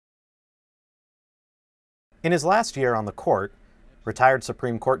In his last year on the court, retired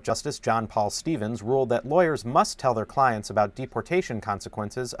Supreme Court Justice John Paul Stevens ruled that lawyers must tell their clients about deportation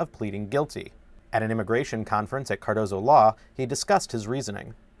consequences of pleading guilty. At an immigration conference at Cardozo Law, he discussed his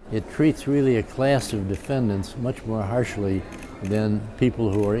reasoning. It treats really a class of defendants much more harshly than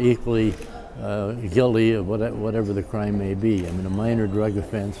people who are equally guilty of whatever the crime may be. I mean, a minor drug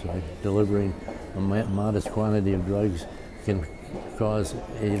offense, like delivering a modest quantity of drugs, can cause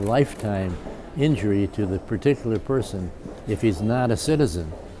a lifetime injury to the particular person if he's not a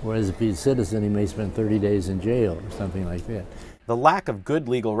citizen. Whereas if he's a citizen, he may spend 30 days in jail or something like that. The lack of good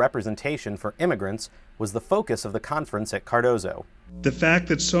legal representation for immigrants was the focus of the conference at Cardozo. The fact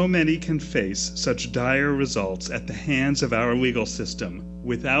that so many can face such dire results at the hands of our legal system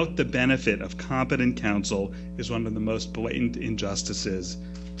without the benefit of competent counsel is one of the most blatant injustices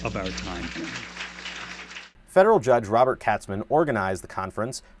of our time. Federal Judge Robert Katzmann organized the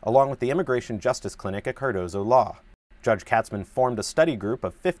conference along with the Immigration Justice Clinic at Cardozo Law. Judge Katzmann formed a study group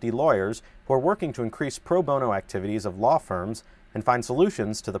of 50 lawyers who are working to increase pro bono activities of law firms and find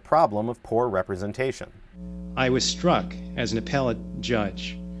solutions to the problem of poor representation. I was struck as an appellate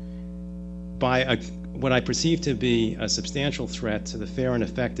judge by what I perceived to be a substantial threat to the fair and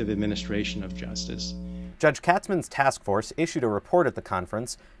effective administration of justice. Judge Katzmann's task force issued a report at the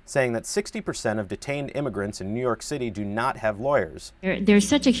conference saying that 60% of detained immigrants in New York City do not have lawyers. There's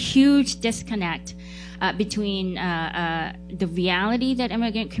such a huge disconnect between the reality that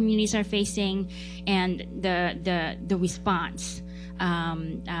immigrant communities are facing and the response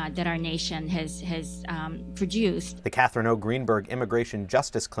that our nation has produced. The Catherine O. Greenberg Immigration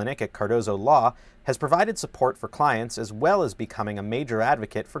Justice Clinic at Cardozo Law has provided support for clients as well as becoming a major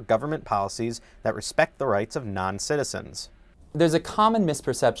advocate for government policies that respect the rights of non-citizens. There's a common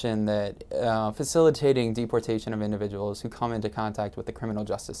misperception that facilitating deportation of individuals who come into contact with the criminal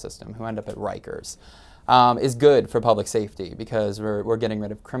justice system, who end up at Rikers, is good for public safety because we're getting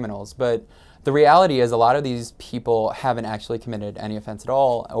rid of criminals. But the reality is a lot of these people haven't actually committed any offense at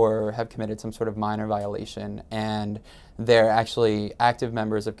all or have committed some sort of minor violation, and they're actually active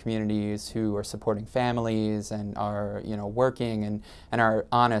members of communities who are supporting families and are, working and are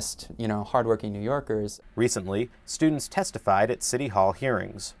honest, hardworking New Yorkers. Recently, students testified at City Hall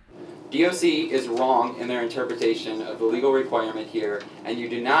hearings. DOC is wrong in their interpretation of the legal requirement here, and you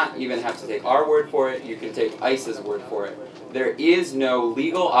do not even have to take our word for it, you can take ICE's word for it. There is no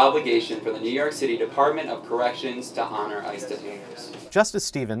legal obligation for the New York City Department of Corrections to honor ICE detainers. Justice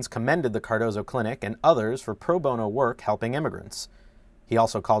Stevens commended the Cardozo Clinic and others for pro bono work helping immigrants. He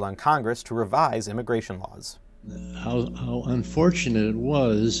also called on Congress to revise immigration laws. How unfortunate it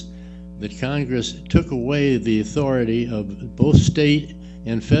was that Congress took away the authority of both state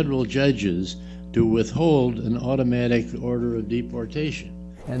and federal judges to withhold an automatic order of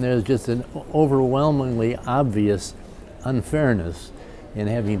deportation. And there's just an overwhelmingly obvious unfairness in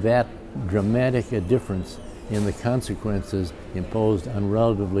having that dramatic a difference in the consequences imposed on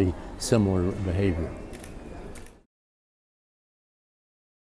relatively similar behavior.